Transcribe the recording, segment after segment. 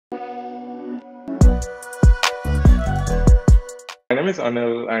name is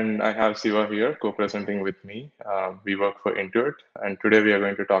Anil, and I have Siva here co-presenting with me. We work for Intuit, and today we are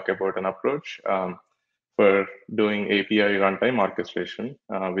going to talk about an approach for doing API runtime orchestration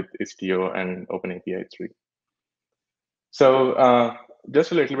with Istio and OpenAPI 3. So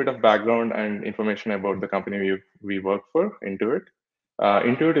just a little bit of background and information about the company we work for, Intuit.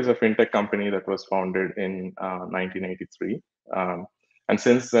 Intuit is a fintech company that was founded in 1983. And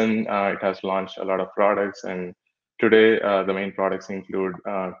since then, it has launched a lot of products. And today, the main products include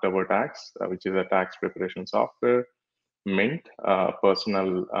TurboTax, which is a tax preparation software, Mint,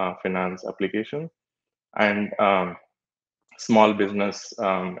 personal finance application, and small business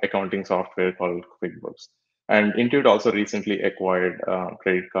accounting software called QuickBooks. And Intuit also recently acquired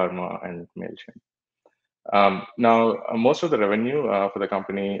Credit Karma and MailChimp. Now, most of the revenue for the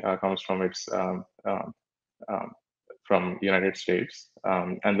company comes from its from United States,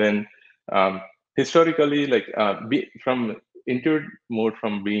 and then historically, like from Intuit moved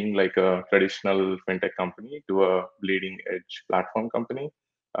from being like a traditional fintech company to a bleeding edge platform company,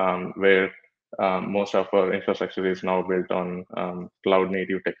 where most of our infrastructure is now built on cloud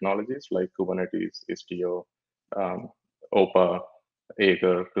native technologies like Kubernetes, Istio, OPA,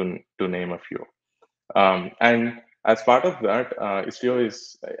 Aether, to name a few. And as part of that, Istio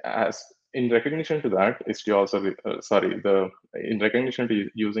is as in recognition to that, Istio also in recognition to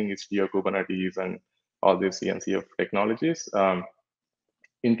using Istio Kubernetes and all these CNCF technologies,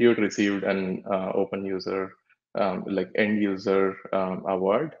 Intuit received an open user like end user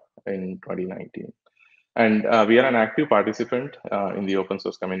award in 2019. And we are an active participant in the open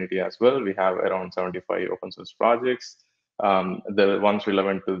source community as well. We have around 75 open source projects. The ones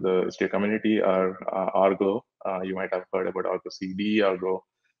relevant to the Istio community are Argo. You might have heard about Argo CD, Argo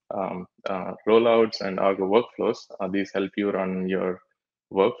rollouts, and Argo workflows. These help you run your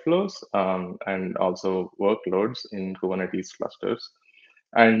workflows and also workloads in Kubernetes clusters.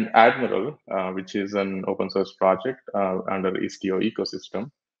 And Admiral, which is an open source project under Istio ecosystem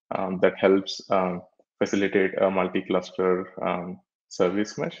that helps facilitate a multi-cluster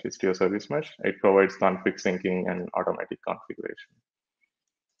service mesh, Istio Service Mesh. It provides config syncing and automatic configuration.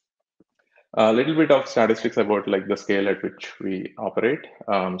 A little bit of statistics about like the scale at which we operate.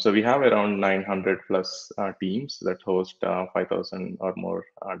 So we have around 900 plus teams that host 5,000 or more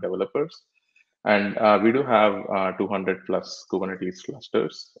developers. And we do have 200 plus Kubernetes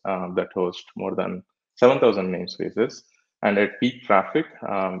clusters that host more than 7,000 namespaces. And at peak traffic,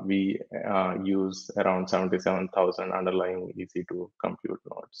 we use around 77,000 underlying EC2 compute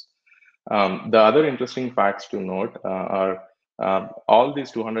nodes. The other interesting facts to note are all these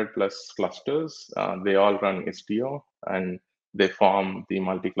 200 plus clusters, they all run Istio and they form the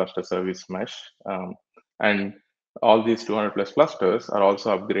multi-cluster service mesh. And all these 200 plus clusters are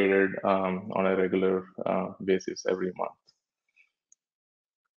also upgraded on a regular basis every month.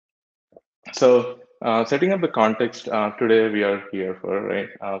 So setting up the context, today we are here for, right?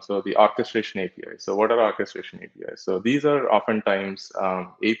 So the orchestration API. So what are orchestration APIs? So these are oftentimes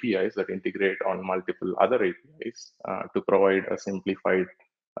APIs that integrate on multiple other APIs to provide a simplified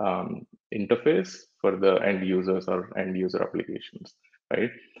interface for the end users or end user applications, right?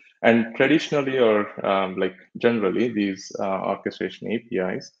 And traditionally or like generally, these orchestration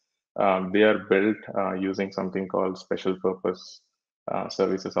APIs, they are built using something called special purpose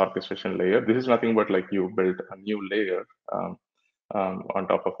services orchestration layer. This is nothing but like you build a new layer on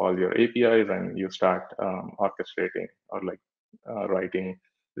top of all your APIs and you start orchestrating or like writing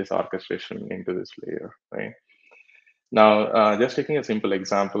this orchestration into this layer, right? Now, just taking a simple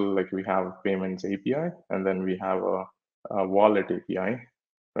example, like we have payments API and then we have a wallet API,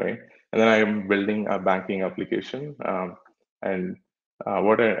 right? And then I'm building a banking application and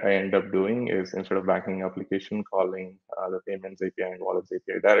what I end up doing is instead of banking application, calling the payments API and wallets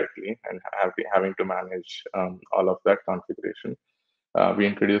API directly and having to manage all of that configuration, we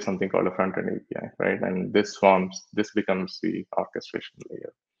introduce something called a front-end API, right? And this becomes the orchestration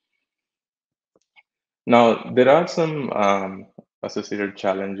layer. Now, there are some associated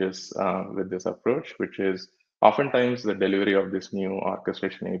challenges with this approach, which is oftentimes the delivery of this new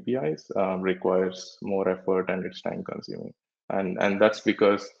orchestration APIs requires more effort and it's time consuming. And that's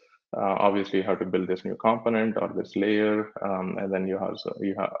because obviously you have to build this new component or this layer, and then you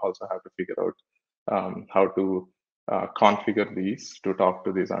also have to figure out how to configure these to talk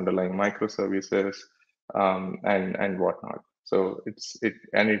to these underlying microservices and whatnot. So it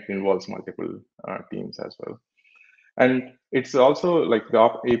involves multiple teams as well. And it's also like the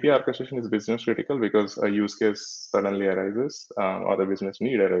API orchestration is business critical because a use case suddenly arises or the business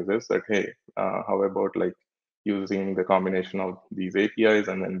need arises that, hey, how about like using the combination of these APIs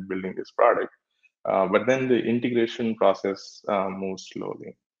and then building this product? but then the integration process moves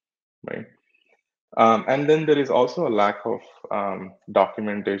slowly, right? And then there is also a lack of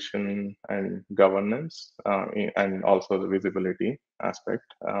documentation and governance, and also the visibility aspect.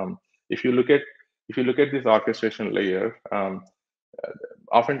 If you look at this orchestration layer,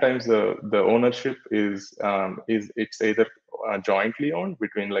 oftentimes the ownership is it's either jointly owned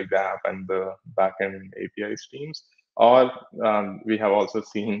between like the app and the backend API teams, or we have also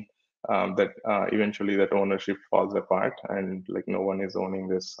seen that eventually that ownership falls apart and like no one is owning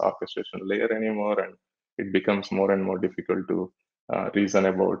this orchestration layer anymore, and it becomes more and more difficult to reason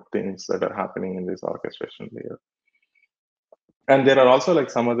about things that are happening in this orchestration layer. And there are also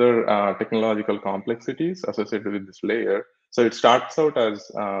like some other technological complexities associated with this layer. So it starts out as,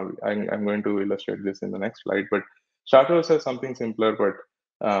 I'm going to illustrate this in the next slide, but starts out as something simpler, but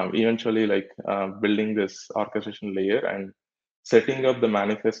eventually like building this orchestration layer and setting up the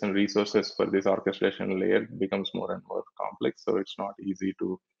manifest and resources for this orchestration layer becomes more and more complex. So it's not easy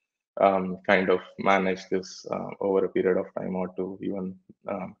to kind of manage this over a period of time, or to even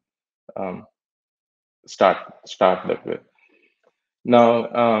um, um, start that way.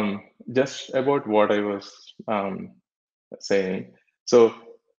 Now, just about what I was saying. So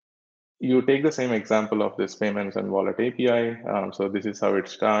you take the same example of this payments and wallet API. So this is how it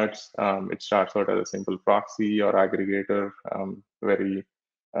starts. It starts out as a simple proxy or aggregator, very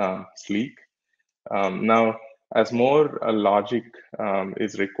sleek. Now, as more logic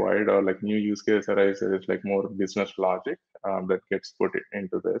is required, or like new use case arises, there is like more business logic that gets put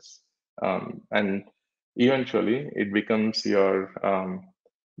into this, and eventually it becomes your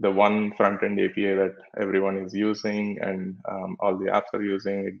the one front end API that everyone is using, and all the apps are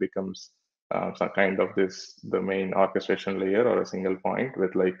using. It becomes some kind of the main orchestration layer, or a single point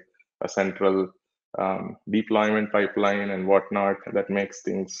with like a central deployment pipeline and whatnot that makes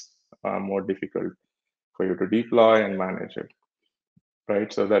things more difficult for you to deploy and manage it,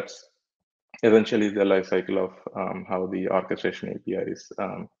 right? So that's essentially the life cycle of how the orchestration APIs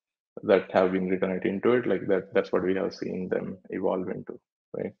that have been written at Intuit, like that. That's what we have seen them evolve into,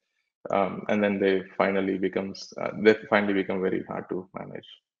 right? And then they finally become very hard to manage.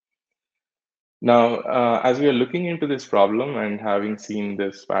 Now, as we are looking into this problem and having seen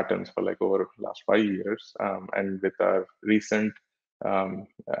this patterns for like over the last 5 years, and with our recent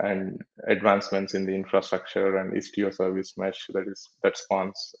and advancements in the infrastructure and Istio Service Mesh that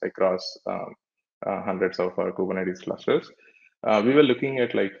spawns across hundreds of our Kubernetes clusters, we were looking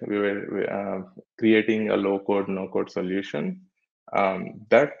at like we were creating a low-code, no-code solution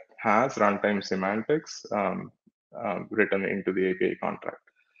that has runtime semantics written into the API contract.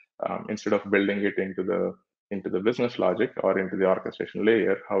 Instead of building it into the business logic or into the orchestration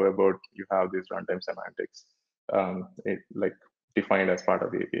layer, how about you have these runtime semantics like defined as part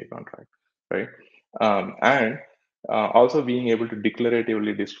of the API contract, right? And also being able to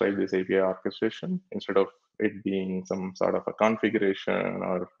declaratively describe this API orchestration instead of it being some sort of a configuration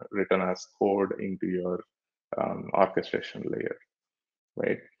or written as code into your orchestration layer,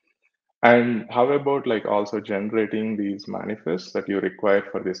 right? And how about like also generating these manifests that you require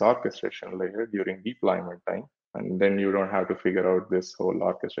for this orchestration layer during deployment time? And then you don't have to figure out this whole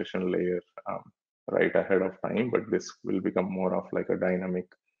orchestration layer right ahead of time, but this will become more of like a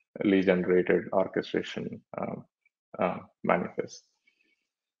dynamically generated orchestration manifest.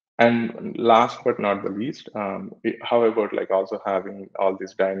 And last but not the least, how about like also having all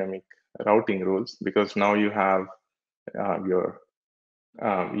these dynamic routing rules? Because now you have your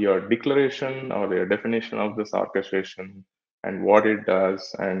declaration or your definition of this orchestration and what it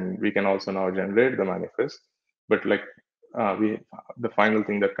does, and we can also now generate the manifest. But like the final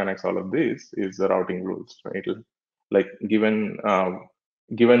thing that connects all of this is the routing rules, right? Like given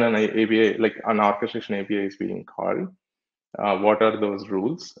an API, like an orchestration API is being called, what are those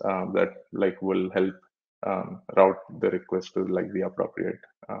rules that like will help route the request to like the appropriate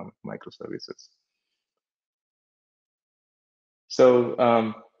microservices? So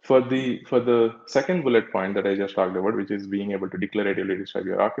for the second bullet point that I just talked about, which is being able to declaratively describe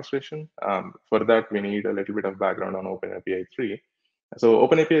your orchestration, for that we need a little bit of background on OpenAPI 3. So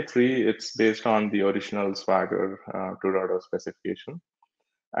OpenAPI 3, it's based on the original Swagger 2.0 specification,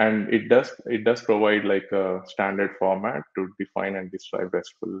 and it does provide like a standard format to define and describe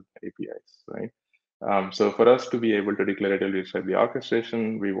RESTful APIs, right? So for us to be able to declaratively describe the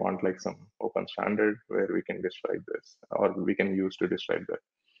orchestration, we want like some open standard where we can describe this, or we can use to describe that.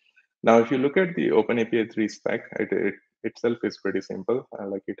 Now, if you look at the OpenAPI 3 spec, it itself is pretty simple.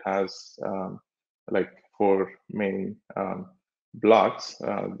 Like it has like four main blocks,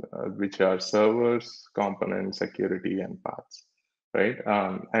 which are servers, components, security, and paths, right?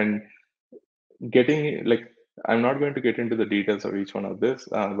 And getting like, I'm not going to get into the details of each one of this,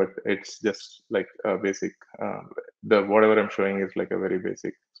 but it's just like a basic, the whatever I'm showing is like a very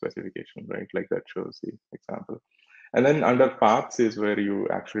basic specification, right? Like that shows the example. And then under paths is where you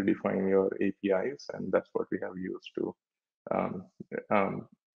actually define your APIs, and that's what we have used to um, um,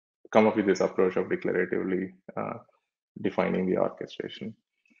 come up with this approach of declaratively defining the orchestration.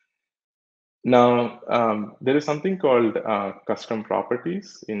 Now, there is something called custom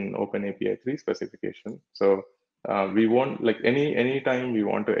properties in OpenAPI 3 specification. So we want, like any time we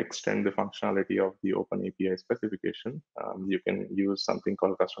want to extend the functionality of the OpenAPI specification, you can use something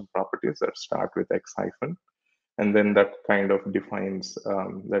called custom properties that start with X hyphen, and then that kind of defines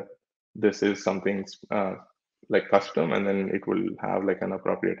that this is something like custom, and then it will have like an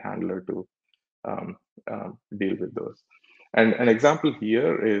appropriate handler to um, deal with those. And an example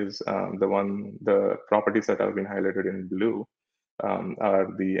here is the properties that have been highlighted in blue are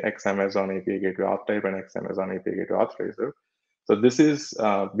the X Amazon API Gateway auth type and X Amazon API Gateway authorizer. So this is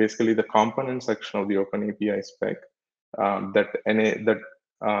basically the component section of the OpenAPI spec that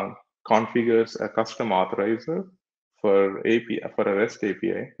configures a custom authorizer for a REST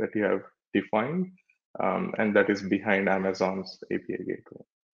API that you have defined, and that is behind Amazon's API gateway,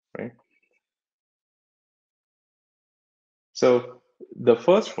 right? So the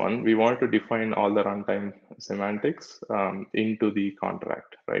first one, we want to define all the runtime semantics into the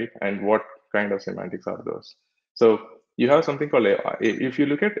contract, right? And what kind of semantics are those? So you have something called, if you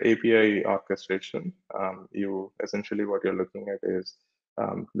look at API orchestration, you essentially what you're looking at is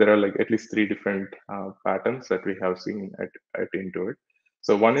there are like at least three different patterns that we have seen at Intuit.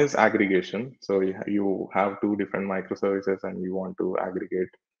 So one is aggregation. So you have two different microservices and you want to aggregate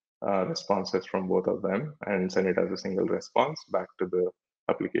responses from both of them and send it as a single response back to the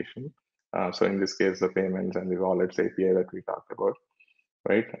application. So in this case, the payments and the wallets API that we talked about,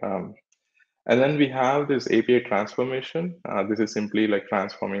 right? And then we have this API transformation. This is simply like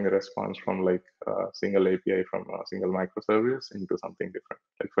transforming a response from like a single API from a single microservice into something different.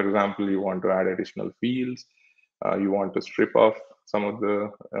 Like for example, you want to add additional fields, you want to strip off some of the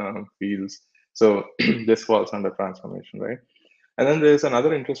fields. So this falls under transformation, right? And then there's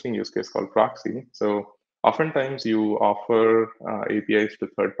another interesting use case called proxy. So oftentimes you offer APIs to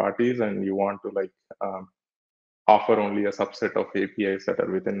third parties and you want to like offer only a subset of APIs that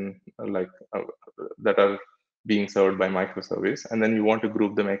are within that are being served by microservice, and then you want to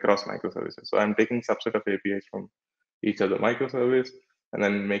group them across microservices. So I'm taking subset of APIs from each of the microservice and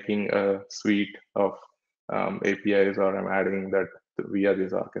then making a suite of APIs, or I'm adding that via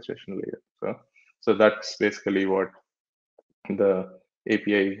this orchestration layer. So that's basically what the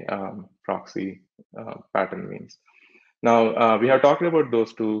API proxy pattern means. Now, we have talked about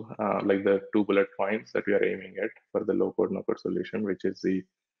those two, like the two bullet points that we are aiming at for the low code, no code solution, which is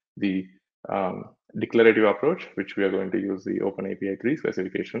the declarative approach, which we are going to use the OpenAPI 3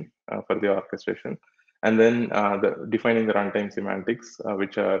 specification for the orchestration. And then defining the runtime semantics,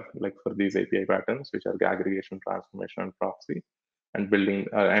 which are like for these API patterns, which are the aggregation, transformation, and proxy, and building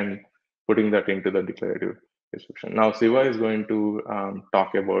and putting that into the declarative description. Now, Siva is going to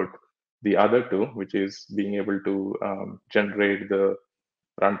talk about the other two, which is being able to generate the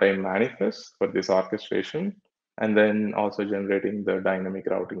runtime manifest for this orchestration, and then also generating the dynamic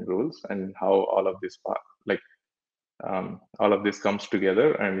routing rules and how all of this all of this comes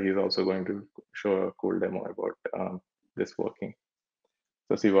together. And he's also going to show a cool demo about this working.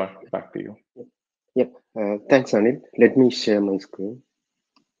 So Siva, back to you. Yep. Thanks, Anil. Let me share my screen.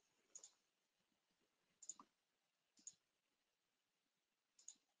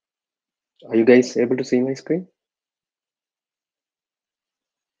 Are you guys able to see my screen?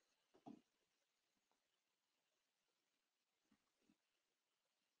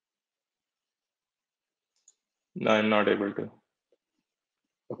 No, I'm not able to.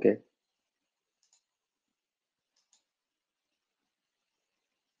 Okay.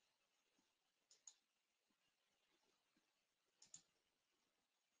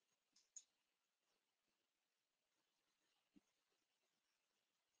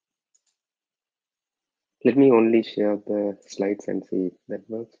 Let me only share the slides and see if that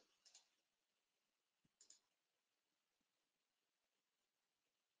works.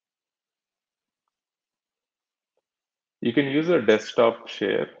 You can use a desktop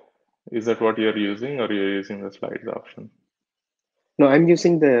share. Is that what you're using, or you're using the slides option? No,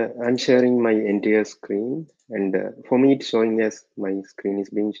 I'm sharing my entire screen, and for me, it's showing as my screen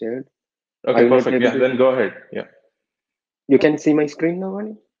is being shared. Are Okay, you not perfect. able Yeah, to? then go ahead. Yeah. You can see my screen now,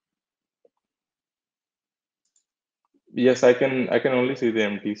 Anil? Yes, I can. I can only see the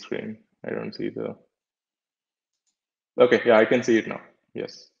empty screen. I don't see the. Okay, yeah, I can see it now.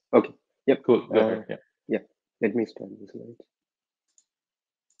 Yes. Okay. Yep. Cool. Go ahead. Yeah. Yeah. Let me start this slide.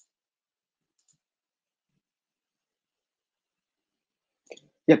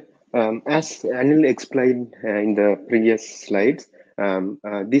 Yep. As Anil explained in the previous slides,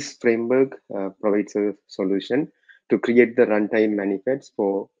 this framework provides a solution to create the runtime manifests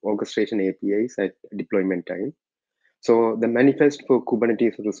for orchestration APIs at deployment time. So the manifest for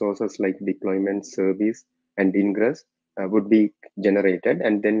Kubernetes resources like deployment, service, and ingress would be generated,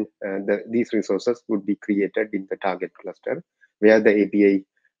 and then these resources would be created in the target cluster where the API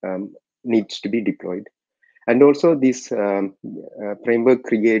needs to be deployed. And also this framework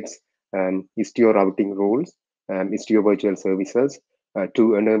creates Istio routing rules, Istio virtual services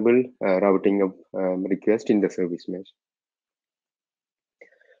to enable routing of requests in the service mesh.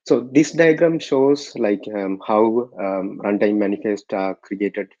 So this diagram shows like how runtime manifests are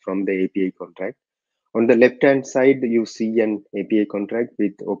created from the API contract. On the left-hand side, you see an API contract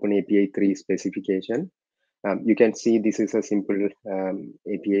with OpenAPI 3 specification. You can see this is a simple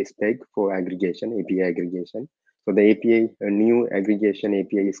API spec for aggregation, API aggregation. So the API, a new aggregation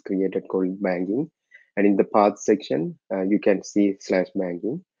API is created called banking. And in the path section, you can see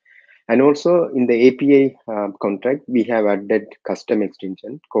 /banking. And also in the API contract, we have added custom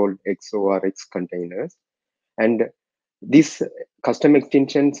extension called XORX containers. And these custom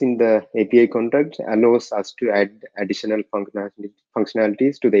extensions in the API contract allows us to add additional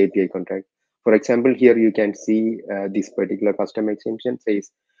functionalities to the API contract. For example, here you can see this particular custom extension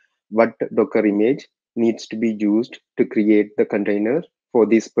says what Docker image needs to be used to create the container for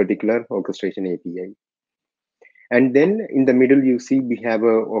this particular orchestration API. And then in the middle, you see we have a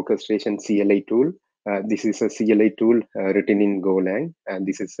orchestration CLI tool. This is a CLI tool written in Golang, and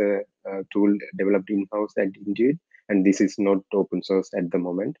this is a tool developed in-house at Intuit, and this is not open source at the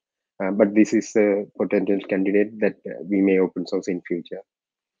moment. But this is a potential candidate that we may open source in future.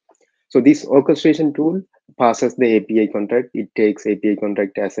 So this orchestration tool passes the API contract. It takes API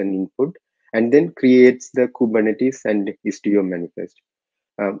contract as an input and then creates the Kubernetes and Istio manifest.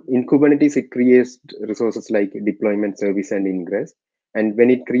 In Kubernetes, it creates resources like deployment, service, and ingress. And when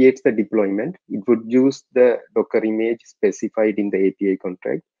it creates the deployment, it would use the Docker image specified in the API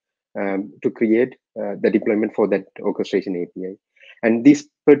contract to create the deployment for that orchestration API. And this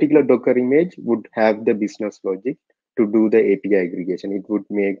particular Docker image would have the business logic to do the API aggregation. It would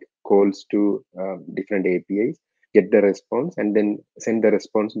make calls to different APIs, get the response, and then send the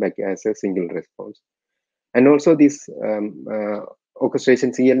response back as a single response. And also this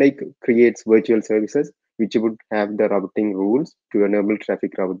orchestration CLI creates virtual services, which would have the routing rules to enable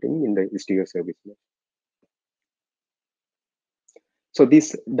traffic routing in the Istio Service Mesh. So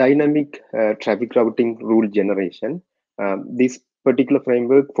this dynamic traffic routing rule generation, this particular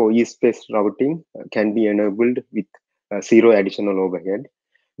framework for east-west routing can be enabled with zero additional overhead.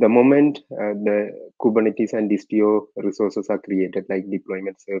 The moment the Kubernetes and Istio resources are created, like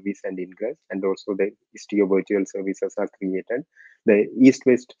deployment service and ingress, and also the Istio virtual services are created, the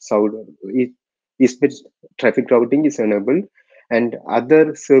east-west traffic routing is enabled, and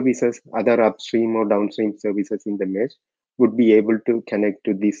other services, other upstream or downstream services in the mesh would be able to connect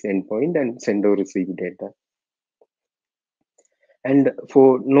to this endpoint and send or receive data. And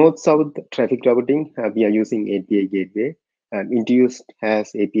for north-south traffic routing, we are using API Gateway. Intuit has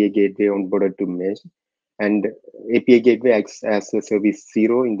API Gateway onboarded to mesh, and API Gateway acts as a service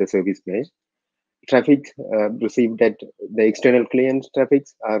zero in the service mesh. Traffic received at the external client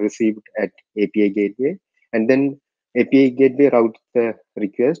traffics are received at API Gateway, and then API Gateway routes the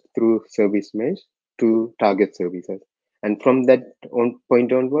request through service mesh to target services. And from that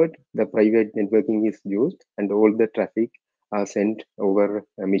point onward, the private networking is used, and all the traffic are sent over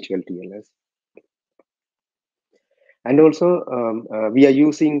mutual TLS. And also, we are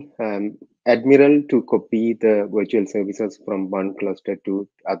using Admiral to copy the virtual services from one cluster to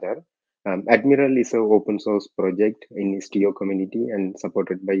other. Admiral is an open source project in Istio community and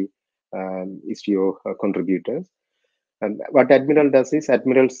supported by Istio contributors. What Admiral does is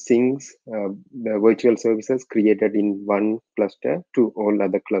Admiral syncs the virtual services created in one cluster to all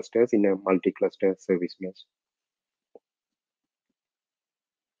other clusters in a multi-cluster service mesh.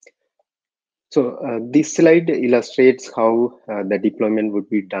 So this slide illustrates how the deployment would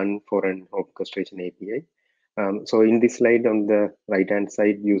be done for an orchestration API. So in this slide on the right-hand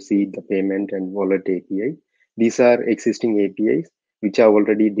side, you see the payment and wallet API. These are existing APIs which are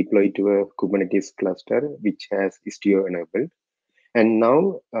already deployed to a Kubernetes cluster which has Istio enabled. And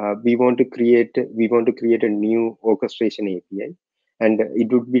now we want to create a new orchestration API, and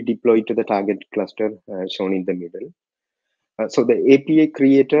it would be deployed to the target cluster shown in the middle. So the API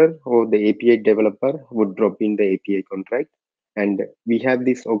creator or the API developer would drop in the API contract, And we have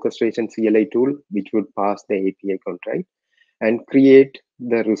this orchestration CLI tool, which would pass the API contract and create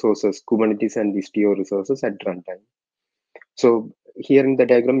the resources, Kubernetes and Istio resources at runtime. So here in the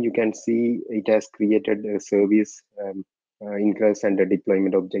diagram, you can see it has created a service ingress and a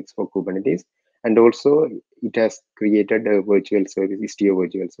deployment objects for Kubernetes. And also it has created a virtual service, Istio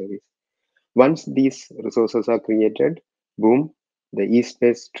virtual service. Once these resources are created, boom, the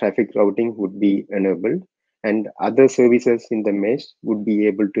east-west traffic routing would be enabled, and other services in the mesh would be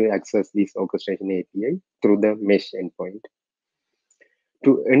able to access this orchestration API through the mesh endpoint.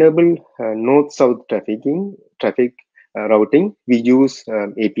 To enable north-south traffic routing, we use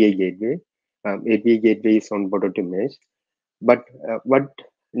API gateway. API gateway is onboarded to mesh, but what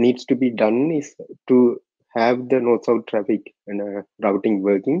needs to be done is to have the north-south traffic and routing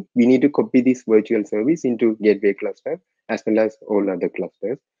working. We need to copy this virtual service into gateway cluster as well as all other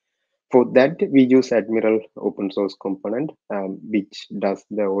clusters. For that, we use Admiral open source component, which does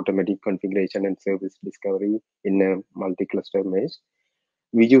the automatic configuration and service discovery in a multi-cluster mesh.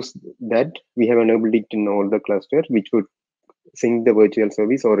 We use that. We have enabled it in all the clusters, which would sync the virtual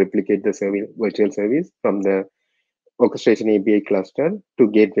service or replicate the virtual service from the orchestration API cluster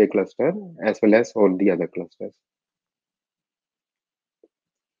to gateway cluster, as well as all the other clusters.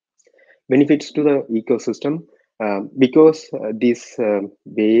 Benefits to the ecosystem, because this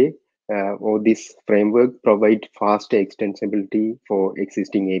way or this framework provide fast extensibility for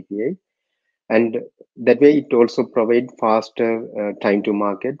existing API, and that way it also provide faster time to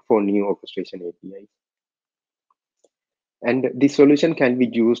market for new orchestration APIs. And this solution can be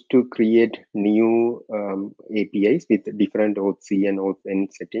used to create new APIs with different OC and ON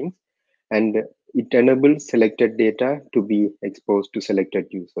settings, and it enables selected data to be exposed to selected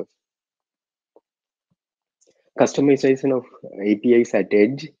users. Customization of APIs at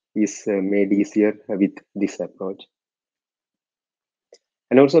edge is made easier with this approach.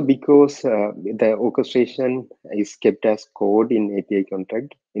 And also because the orchestration is kept as code in API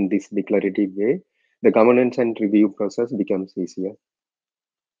contract in this declarative way, the governance and review process becomes easier.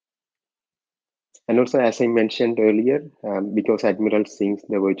 And also, as I mentioned earlier, because Admiral syncs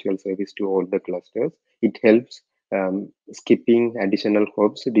the virtual service to all the clusters, it helps skipping additional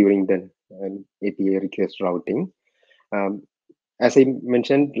hops during the API request routing. As I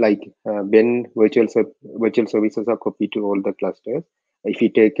mentioned, like when virtual services are copied to all the clusters, if you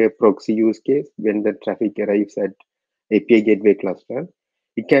take a proxy use case, when the traffic arrives at API gateway cluster,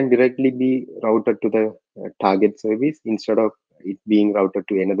 it can directly be routed to the target service instead of it being routed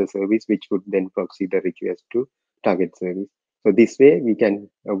to another service, which would then proxy the request to target service. So this way, we can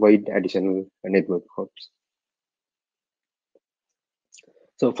avoid additional network hops.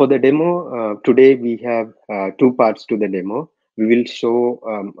 So for the demo, today we have two parts to the demo. We will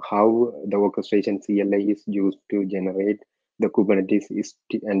show how the orchestration CLI is used to generate the Kubernetes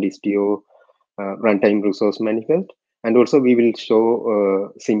and Istio runtime resource manifest. And also we will show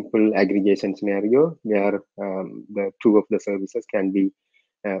a simple aggregation scenario where the two of the services can be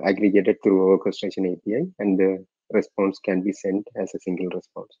aggregated through orchestration API, and the response can be sent as a single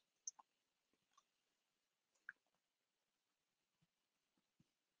response.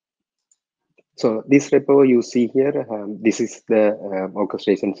 So this repo you see here, this is the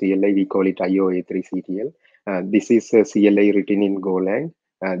orchestration CLI. We call it IOA3CTL. This is a CLI written in Golang.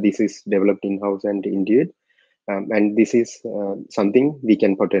 This is developed in-house and Intuit. And this is something we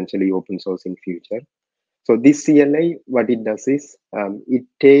can potentially open source in future. So this CLI, what it does is it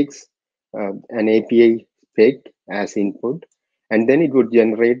takes an API spec as input, and then it would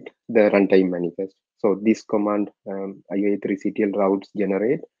generate the runtime manifest. So this command IOA3CTL routes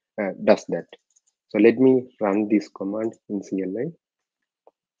generate does that. So let me run this command in CLI.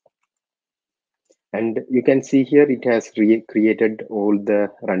 And you can see here it has created all the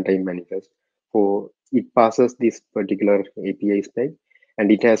runtime manifest. For it passes this particular API spec,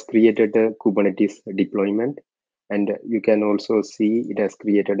 and it has created a Kubernetes deployment. And you can also see it has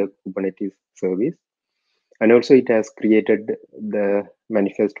created a Kubernetes service. And also it has created the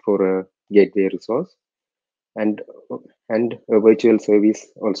manifest for a gateway resource. And a virtual service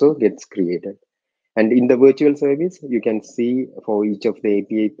also gets created. And in the virtual service, you can see for each of the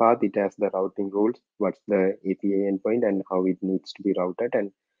API path, it has the routing rules, what's the API endpoint and how it needs to be routed, and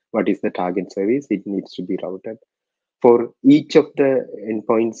what is the target service it needs to be routed. For each of the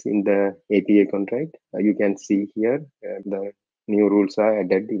endpoints in the API contract, you can see here the new rules are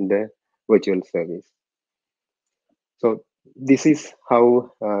added in the virtual service. So this is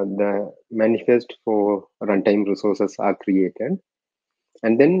how the manifest for runtime resources are created.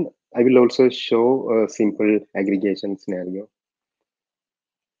 And then I will also show a simple aggregation scenario.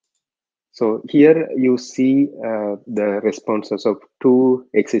 So here you see the responses of two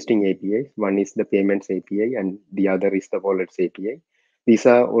existing APIs. One is the payments API and the other is the wallets API. These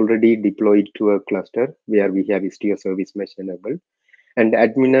are already deployed to a cluster where we have Istio Service Mesh enabled. And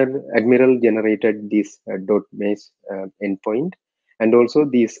Admiral generated this .mesh endpoint. And also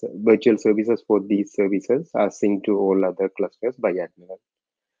these virtual services for these services are synced to all other clusters by Admiral.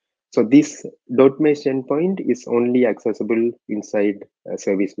 So this .mesh endpoint is only accessible inside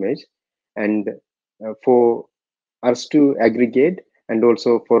Service Mesh. And for us to aggregate and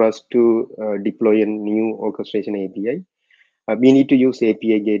also for us to deploy a new orchestration API, we need to use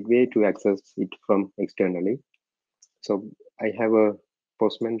API gateway to access it from externally. So I have a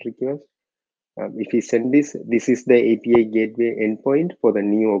Postman request. If we send this, this is the API gateway endpoint for the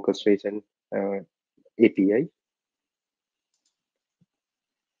new orchestration API.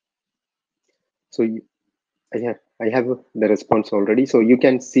 So I have the response already. So you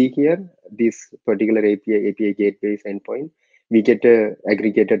can see here this particular API gateways endpoint. We get a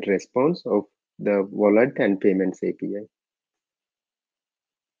aggregated response of the wallet and payments API.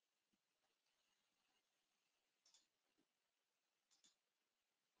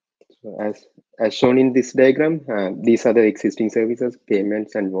 So as shown in this diagram, these are the existing services,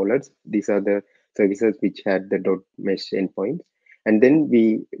 payments and wallets. These are the services which had the .mesh endpoints. And then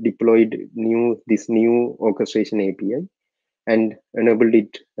we deployed this new orchestration API and enabled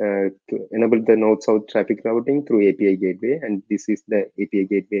it to enable the north-south traffic routing through API gateway. And this is the API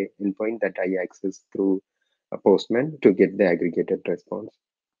gateway endpoint that I access through a Postman to get the aggregated response.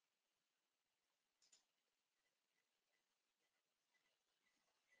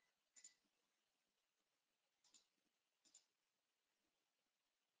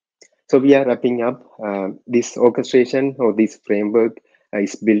 So we are wrapping up. This orchestration or this framework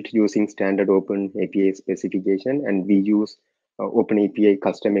is built using standard Open API specification, and we use Open API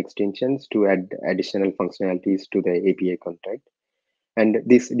custom extensions to add additional functionalities to the API contract. And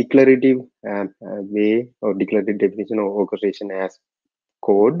this declarative way or declarative definition of orchestration as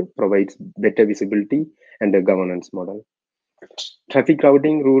code provides better visibility and a governance model. Traffic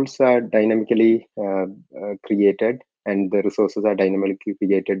routing rules are dynamically created, and the resources are dynamically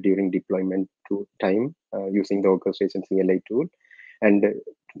created during deployment to time using the orchestration CLI tool and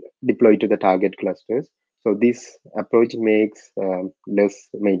deployed to the target clusters. So this approach makes less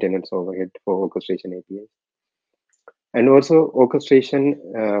maintenance overhead for orchestration APIs. And also orchestration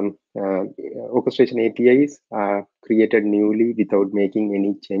APIs are created newly without making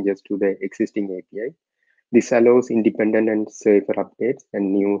any changes to the existing API. This allows independent and safer updates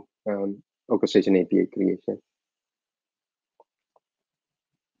and new orchestration API creation.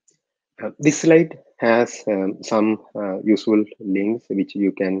 This slide has some useful links which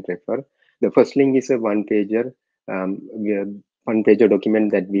you can refer. The first link is a one-pager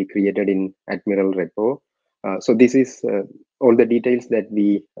document that we created in Admiral repo. So this is all the details that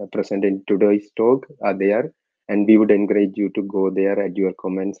we present in today's talk are there, and we would encourage you to go there, add your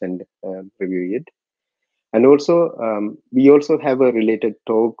comments and review it. And also, we also have a related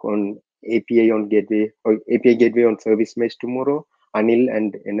talk on API on gateway or API gateway on service mesh tomorrow. Anil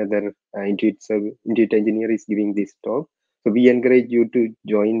and another Intuit engineer is giving this talk. So we encourage you to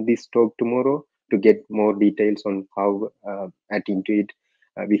join this talk tomorrow to get more details on how at Intuit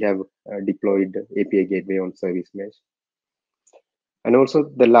we have deployed API gateway on service mesh. And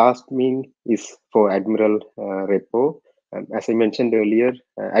also the last link is for Admiral repo. As I mentioned earlier,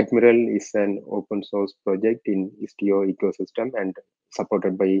 Admiral is an open source project in Istio ecosystem and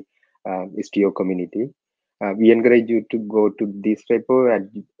supported by Istio community. We encourage you to go to this repo at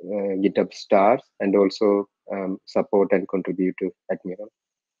GitHub stars and also support and contribute to Admiral.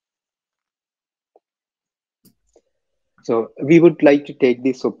 So we would like to take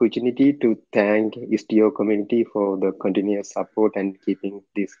this opportunity to thank Istio community for the continuous support and keeping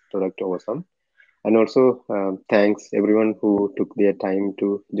this product awesome. And also thanks everyone who took their time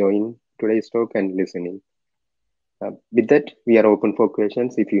to join today's talk and listening. With that, we are open for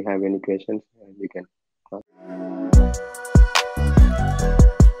questions. If you have any questions, you can